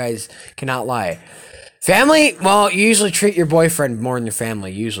more. You guys cannot lie. Family? Well, you usually treat your boyfriend more than your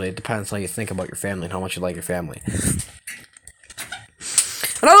family. Usually. It depends how you think about your family and how much you like your family.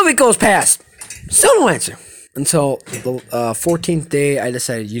 Another week goes past. Still no answer. Until the 14th day, I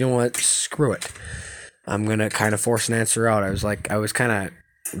decided, you know what? Screw it. I'm going to kind of force an answer out. I was kind of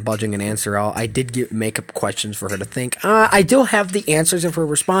budging an answer out. I did make up questions for her to think. I do have the answers of her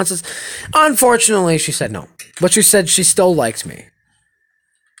responses. Unfortunately, she said no. But she said she still likes me.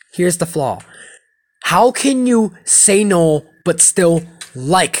 Here's the flaw. How can you say no but still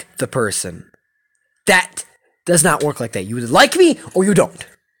like the person? That does not work like that. You either like me or you don't.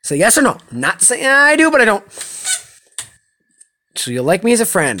 Say yes or no. Not saying I do, but I don't. So you like me as a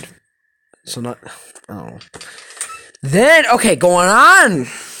friend. So not... Oh. Then, okay, going on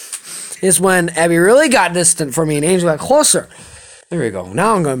is when Abby really got distant from me and Angel got closer. There we go.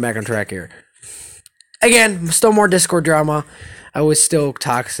 Now I'm going back on track here. Again, still more Discord drama. I was still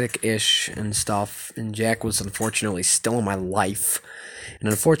toxic-ish and stuff. And Jack was unfortunately still in my life. And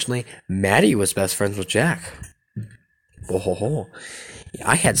unfortunately, Maddie was best friends with Jack. Oh ho ho. Yeah,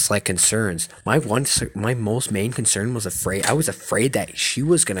 I had slight concerns. My most main concern was I was afraid that she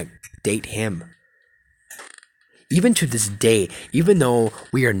was gonna date him. Even to this day, even though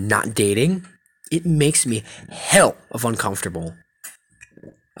we are not dating, it makes me hell of uncomfortable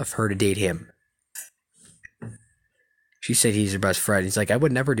of her to date him. She said he's her best friend. He's like, I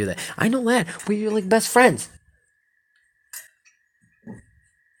would never do that. I know that. We're like best friends.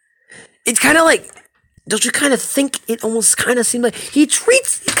 It's kind of like, don't you kind of think it almost kind of seemed like he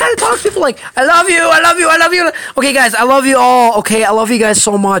kind of talks to people like, I love you, I love you, I love you. Okay, guys, I love you all. Okay, I love you guys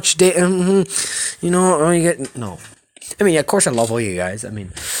so much. You know, no. I mean, of course I love all you guys. I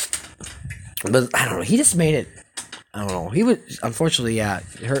mean, but I don't know. He just made it. I don't know. He was, unfortunately, yeah,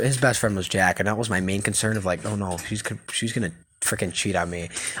 his best friend was Jack, and that was my main concern of like, oh no, she's gonna freaking cheat on me.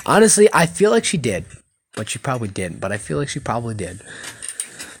 Honestly, I feel like she did, but she probably didn't. But I feel like she probably did.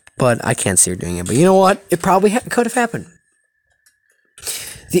 But I can't see her doing it. But you know what? It probably could have happened.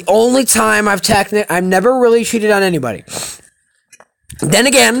 The only time I've never really cheated on anybody. Then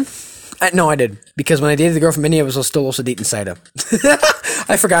again, I did. Because when I dated the girl from India, I was still also dating Saida.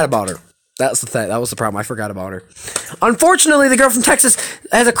 I forgot about her. That's the thing. That was the problem. I forgot about her. Unfortunately, the girl from Texas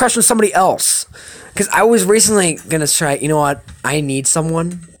has a crush on somebody else. Because I was recently going to try, you know what? I need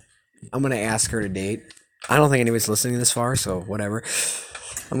someone. I'm going to ask her to date. I don't think anybody's listening this far, so whatever.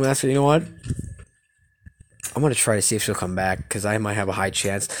 I'm going to ask her, you know what? I'm going to try to see if she'll come back, because I might have a high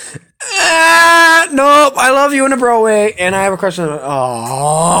chance. Nope, I love you in a bro way, and I have a crush on her.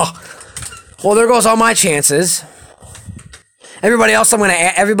 Oh. Well, there goes all my chances. Everybody else,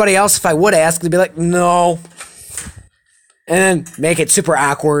 if I would ask, they'd be like, no. And then make it super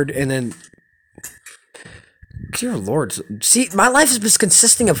awkward, and then... Dear Lord. See, my life is just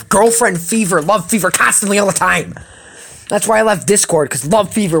consisting of girlfriend fever, love fever, constantly all the time. That's why I left Discord, because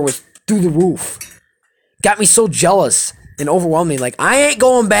love fever was through the roof. Got me so jealous and overwhelmed me. Like, I ain't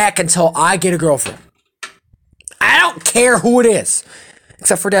going back until I get a girlfriend. I don't care who it is.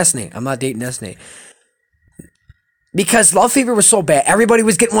 Except for Destiny. I'm not dating Destiny. Because love fever was so bad. Everybody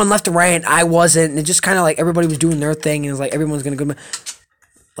was getting one left and right, and I wasn't. And it just kind of like everybody was doing their thing, and it was like everyone's going to go.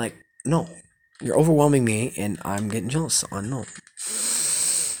 Like, no. You're overwhelming me, and I'm getting jealous. No.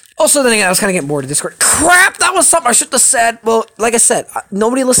 Also, then again, I was kind of getting bored of Discord. Crap! That was something I should have said. Well, like I said,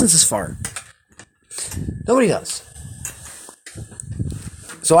 nobody listens this far. Nobody does.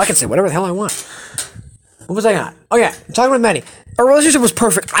 So I can say whatever the hell I want. What was I on? Oh yeah, I'm talking with Maddie. Our relationship was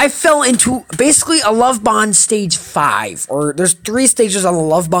perfect. I fell into basically a love bond stage 5. Or there's 3 stages on the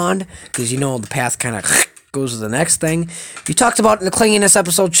love bond. Because, you know, the path kind of goes to the next thing. You talked about in the clinginess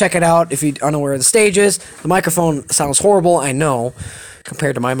episode. Check it out if you're unaware of the stages. The microphone sounds horrible, I know.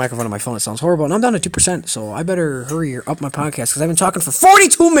 Compared to my microphone on my phone, it sounds horrible. And I'm down to 2%, so I better hurry up my podcast. Because I've been talking for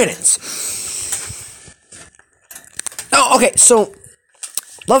 42 minutes. Oh, okay, so...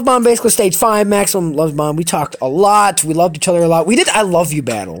 Love Bond, basically stage 5, maximum Love Bond. We talked a lot. We loved each other a lot. We did I Love You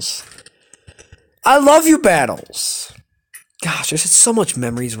battles. I Love You battles. Gosh, there's so much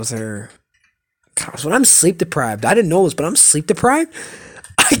memories with her. Gosh, when I'm sleep deprived, I didn't know this, but I'm sleep deprived.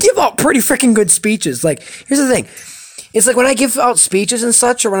 I give out pretty freaking good speeches. Like, here's the thing. It's like when I give out speeches and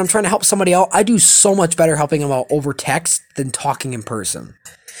such, or when I'm trying to help somebody out, I do so much better helping them out over text than talking in person.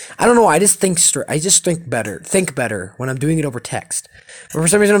 I don't know. I just think straight. I just think better when I'm doing it over text. But for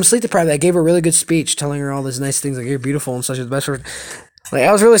some reason, I'm sleep deprived. I gave her a really good speech, telling her all these nice things, like you're beautiful and such. You're the best. Like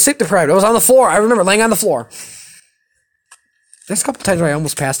I was really sleep deprived. I was on the floor. I remember laying on the floor. There's a couple times where I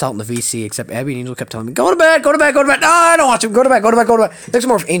almost passed out in the VC, except Abby and Angel kept telling me, "Go to bed, go to bed, go to bed." No, I don't want to. Go to bed, go to bed, go to bed. There's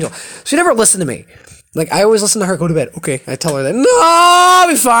more of Angel. She never listened to me. Like I always listen to her. Go to bed. Okay, I tell her that. No, I'll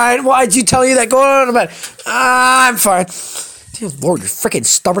be fine. Why'd you tell you that? Go to bed. I'm fine. Dear Lord, you're freaking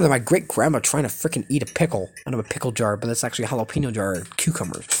stubborn than my great grandma trying to freaking eat a pickle out of a pickle jar, but that's actually a jalapeno jar of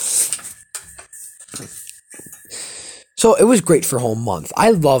cucumbers. So it was great for a whole month. I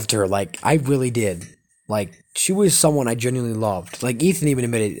loved her, like I really did. Like she was someone I genuinely loved. Like Ethan even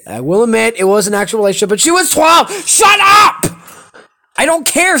admitted. I will admit it was an actual relationship, but she was 12. Shut up! I don't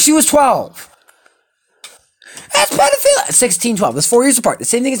care if she was 12. That's pedophilia. 16, 12. That's 4 years apart. The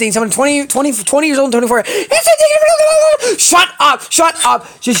same thing as dating someone 20 years old and 24. Shut up. Shut up.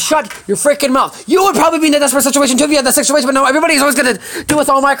 Just shut your freaking mouth. You would probably be in a desperate situation too if you had that situation, but no, everybody's always going to do with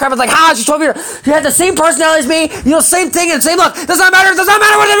all my crap. It's like, she's 12 years. You had the same personality as me. You know, same thing and same look. Does not matter. Does not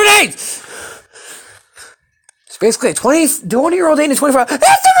matter what it means. It's basically a 20-year-old dating a 24. Okay,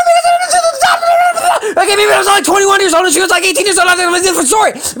 maybe I was only 21 years old and she was like 18 years old. That's a different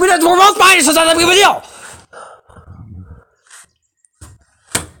story. I mean, we're both minors, so it's not that big of a deal.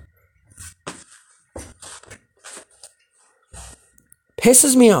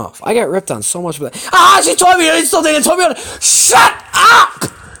 Pisses me off. I got ripped on so much for that. She told me I still dating. Told me. Shut up!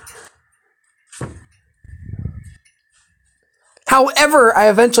 However, I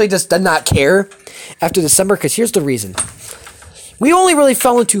eventually just did not care after December, because here's the reason. We only really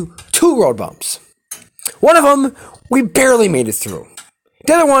fell into 2 road bumps. One of them, we barely made it through.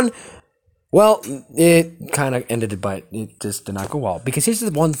 The other one, well, it kind of ended, but it just did not go well. Because here's the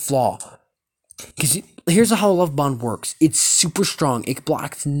one flaw. Because here's how love bond works. It's super strong. It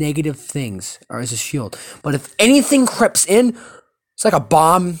blocks negative things or as a shield. But if anything creeps in, it's like a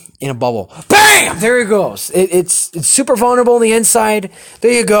bomb in a bubble. Bam! There it goes. It's super vulnerable on the inside.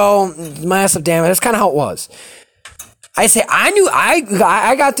 There you go. Massive damage. That's kind of how it was. I say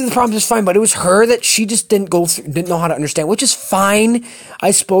I got through the problem just fine, but it was her that she just didn't know how to understand, which is fine.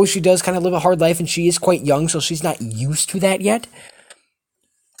 I suppose she does kind of live a hard life, and she is quite young, so she's not used to that yet.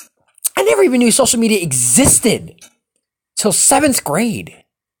 I never even knew social media existed till 7th grade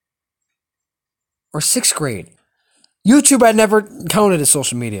or 6th grade. YouTube I never counted as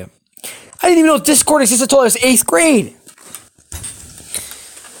social media. I didn't even know Discord existed until I was 8th grade.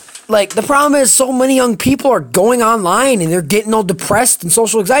 Like, the problem is so many young people are going online and they're getting all depressed and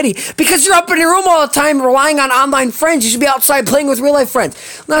social anxiety because you're up in your room all the time relying on online friends. You should be outside playing with real life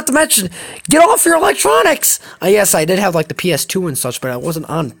friends. Not to mention, get off your electronics. Yes, I did have like the PS2 and such, but I wasn't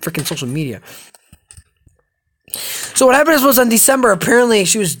on freaking social media. So what happened was in December, apparently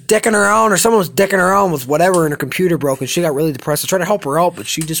she was dicking around, or someone was dicking around with whatever, and her computer broke, and she got really depressed. I tried to help her out, but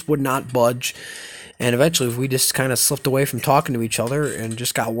she just would not budge. And eventually, we just kind of slipped away from talking to each other, and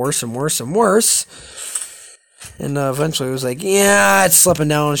just got worse and worse and worse. And eventually, it was like, yeah, it's slipping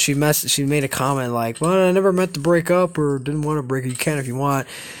down. And she made a comment like, "Well, I never meant to break up, or didn't want to break it. You can if you want."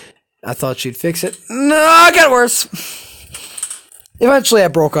 I thought she'd fix it. No, it got worse. Eventually, I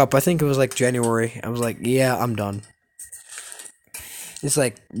broke up. I think it was like January. I was like, yeah, I'm done. It's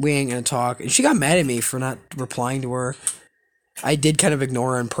like, we ain't gonna talk. And she got mad at me for not replying to her. I did kind of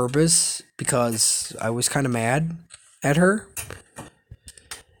ignore her on purpose because I was kind of mad at her.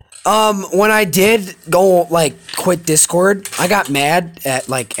 When I did go, like, quit Discord, I got mad at,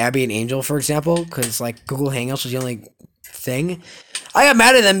 like, Abby and Angel, for example, because, like, Google Hangouts was the only thing. I got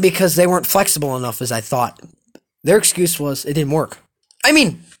mad at them because they weren't flexible enough as I thought. Their excuse was it didn't work. I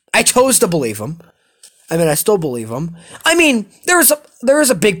mean, I chose to believe them. I mean, I still believe them. I mean, there was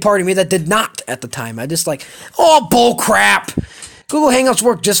a big part of me that did not at the time. I just like, oh, bull crap. Google Hangouts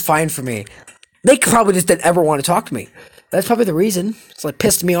worked just fine for me. They probably just didn't ever want to talk to me. That's probably the reason. It's like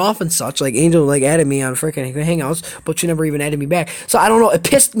pissed me off and such. Like Angel like added me on freaking Hangouts, but she never even added me back. So I don't know. It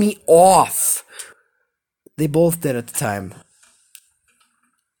pissed me off. They both did at the time.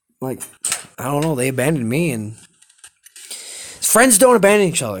 Like, I don't know. They abandoned me, and friends don't abandon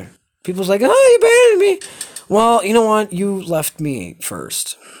each other. People's like, oh, you abandoned me. Well, you know what? You left me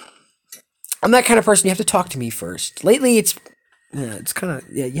first. I'm that kind of person. You have to talk to me first. Lately, it's kind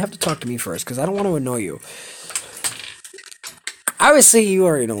of, you have to talk to me first because I don't want to annoy you. Obviously, you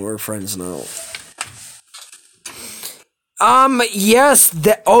already know we're friends now. Yes.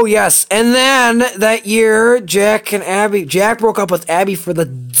 Yes. And then that year, Jack broke up with Abby for the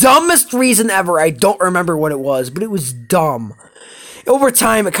dumbest reason ever. I don't remember what it was, but it was dumb. Over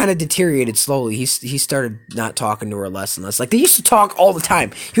time, it kind of deteriorated slowly. He started not talking to her less and less. Like, they used to talk all the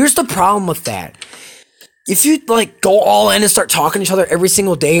time. Here's the problem with that. If you, like, go all in and start talking to each other every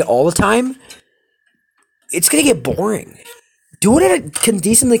single day all the time, it's going to get boring. Do it at a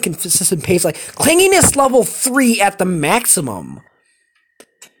decently consistent pace. Like, clinginess level 3 at the maximum.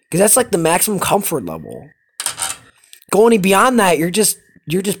 Because that's, like, the maximum comfort level. Going beyond that, you're just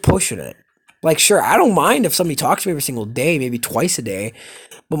pushing it. Like, sure, I don't mind if somebody talks to me every single day, maybe twice a day,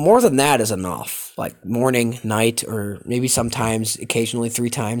 but more than that is enough. Like, morning, night, or maybe sometimes, occasionally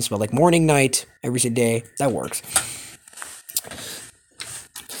 3 times, but like morning, night, every day, that works.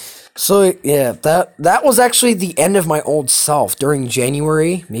 So, yeah, that was actually the end of my old self. During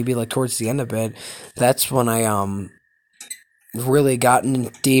January, maybe like towards the end of it, that's when I, really gotten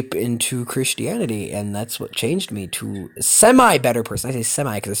deep into Christianity, and that's what changed me to a semi-better person. I say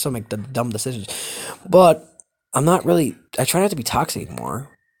semi because I still make the dumb decisions, but I try not to be toxic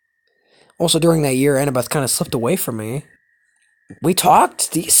anymore. Also, during that year, Annabeth kind of slipped away from me. We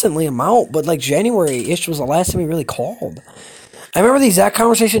talked decently amount, but like January-ish was the last time we really called. I remember the exact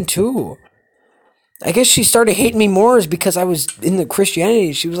conversation too. I guess she started hating me more is because I was in the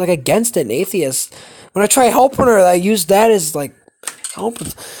Christianity. She was like against it, an atheist. When I try helping her, I use that as like helping.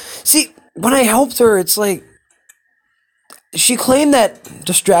 See, when I helped her, it's like she claimed that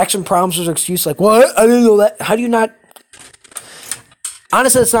distraction problems was her excuse. Like, what? I didn't know that. How do you not?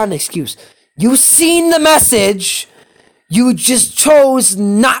 Honestly, it's not an excuse. You seen the message. You just chose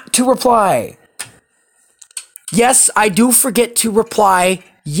not to reply. Yes, I do forget to reply.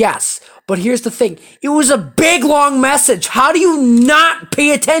 Yes. But here's the thing. It was a big, long message. How do you not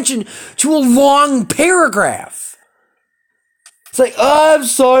pay attention to a long paragraph? It's like, oh, I'm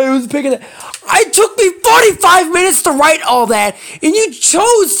sorry, I was picking it. It took me 45 minutes to write all that, and you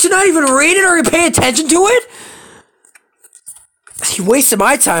chose to not even read it or pay attention to it? He wasted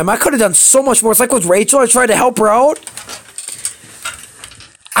my time. I could have done so much more. It's like with Rachel. I tried to help her out.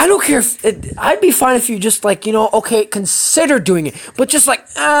 I don't care if I'd be fine if you just like, okay, consider doing it, but just like,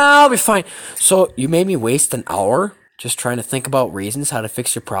 I'll be fine. So you made me waste an hour just trying to think about reasons how to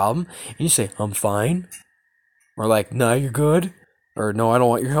fix your problem, and you say, I'm fine, or like, no, you're good, or no, I don't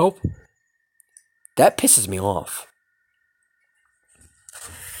want your help. That pisses me off.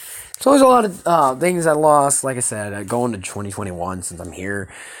 So there's a lot of things I lost. Like I said, going to 2021 since I'm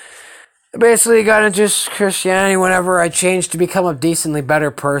here. I basically got into just Christianity whenever I changed to become a decently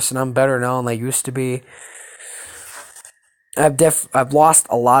better person. I'm better now than I used to be. I've lost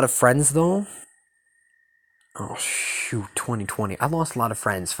a lot of friends though. Oh shoot, 2020. I lost a lot of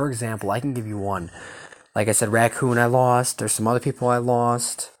friends. For example, I can give you one. Like I said, Raccoon I lost. There's some other people I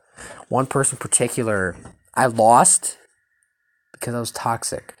lost. One person in particular I lost because I was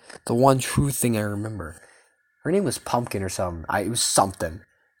toxic. The one true thing I remember. Her name was Pumpkin or something. It was something.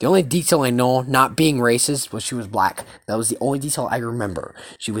 The only detail I know, not being racist, was she was black. That was the only detail I remember.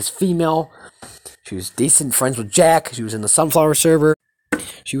 She was female. She was decent friends with Jack. She was in the Sunflower server.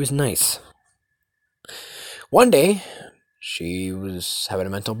 She was nice. One day, she was having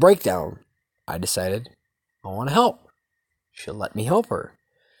a mental breakdown. I decided I want to help. She'll let me help her.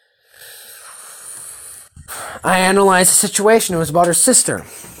 I analyzed the situation. It was about her sister.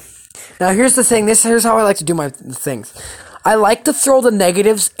 Now, here's the thing. Here's how I like to do my things. I like to throw the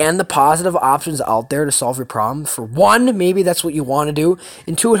negatives and the positive options out there to solve your problem. For one, maybe that's what you want to do.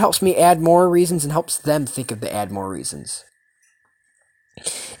 And two, it helps me add more reasons and helps them think of the add more reasons.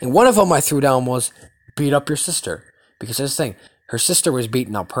 And one of them I threw down was beat up your sister. Because here's the thing. Her sister was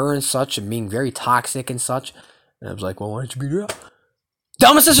beating up her and such and being very toxic and such. And I was like, well, why don't you beat her up?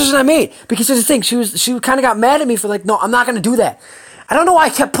 Dumbest decision I made. Because here's the thing. She kind of got mad at me for like, no, I'm not going to do that. I don't know why I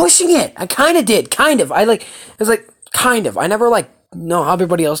kept pushing it. I kind of did. Kind of. It was like, kind of. I never know how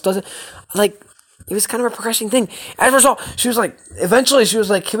everybody else does it. It was kind of a progressing thing. As a result, she was like, eventually she was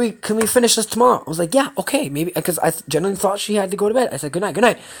like, can we finish this tomorrow? I was like, yeah, okay, maybe. Because I generally thought she had to go to bed. I said, good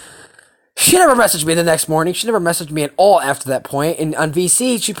night. She never messaged me the next morning. She never messaged me at all after that point. And on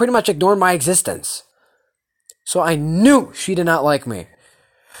VC, she pretty much ignored my existence. So I knew she did not like me.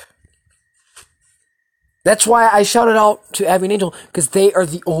 That's why I shouted out to Abby and Angel, because they are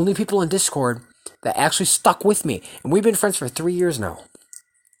the only people in Discord that actually stuck with me. And we've been friends for 3 years now.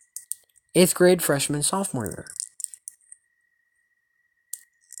 8th grade, freshman, sophomore year.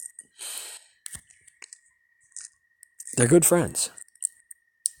 They're good friends.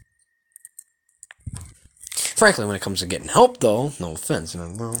 Frankly, when it comes to getting help, though, no offense,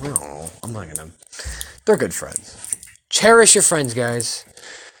 I'm not gonna. They're good friends. Cherish your friends, guys.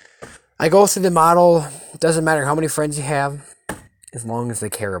 I go through the model, it doesn't matter how many friends you have, as long as they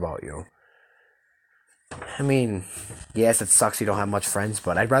care about you. I mean, yes, it sucks you don't have much friends,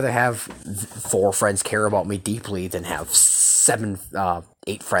 but I'd rather have 4 friends care about me deeply than have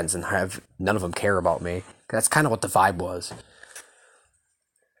 8 friends and have none of them care about me. That's kind of what the vibe was.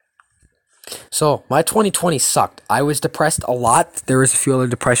 So, my 2020 sucked. I was depressed a lot. There was a few other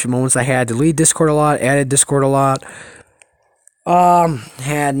depression moments. I had to leave Discord a lot, added Discord a lot.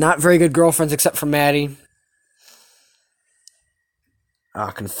 Had not very good girlfriends except for Maddie.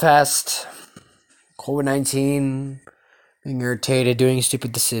 Confessed. COVID-19. Being irritated, doing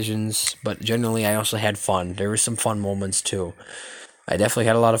stupid decisions. But generally, I also had fun. There were some fun moments, too. I definitely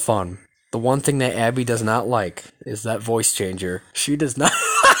had a lot of fun. The one thing that Abby does not like is that voice changer. She does not...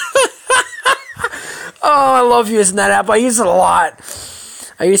 Oh, I love using that app. I use it a lot.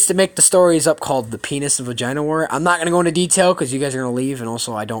 I used to make the stories up called the Penis and Vagina War. I'm not going to go into detail because you guys are going to leave, and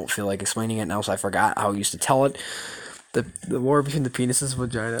also I don't feel like explaining it now, so I forgot how I used to tell it. The war between the penises and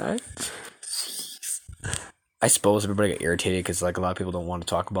vagina. I suppose everybody got irritated because like a lot of people don't want to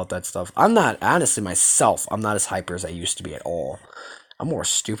talk about that stuff. I'm not, honestly, myself, I'm not as hyper as I used to be at all. I'm more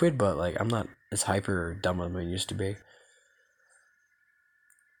stupid, but like I'm not as hyper or dumb as I used to be.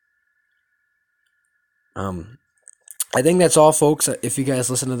 I think that's all, folks. If you guys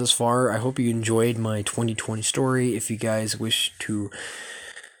listen to this far, I hope you enjoyed my 2020 story. If you guys wish to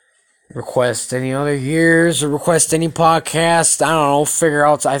request any other years or request any podcast, I don't know, figure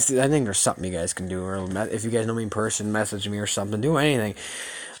out. I think there's something you guys can do. Or if you guys know me in person, message me or something. Do anything.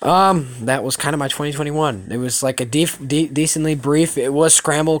 That was kind of my 2021. It was like a decently brief. It was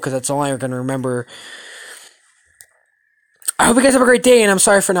scrambled because that's all I'm going to remember. I hope you guys have a great day, and I'm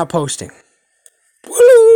sorry for not posting.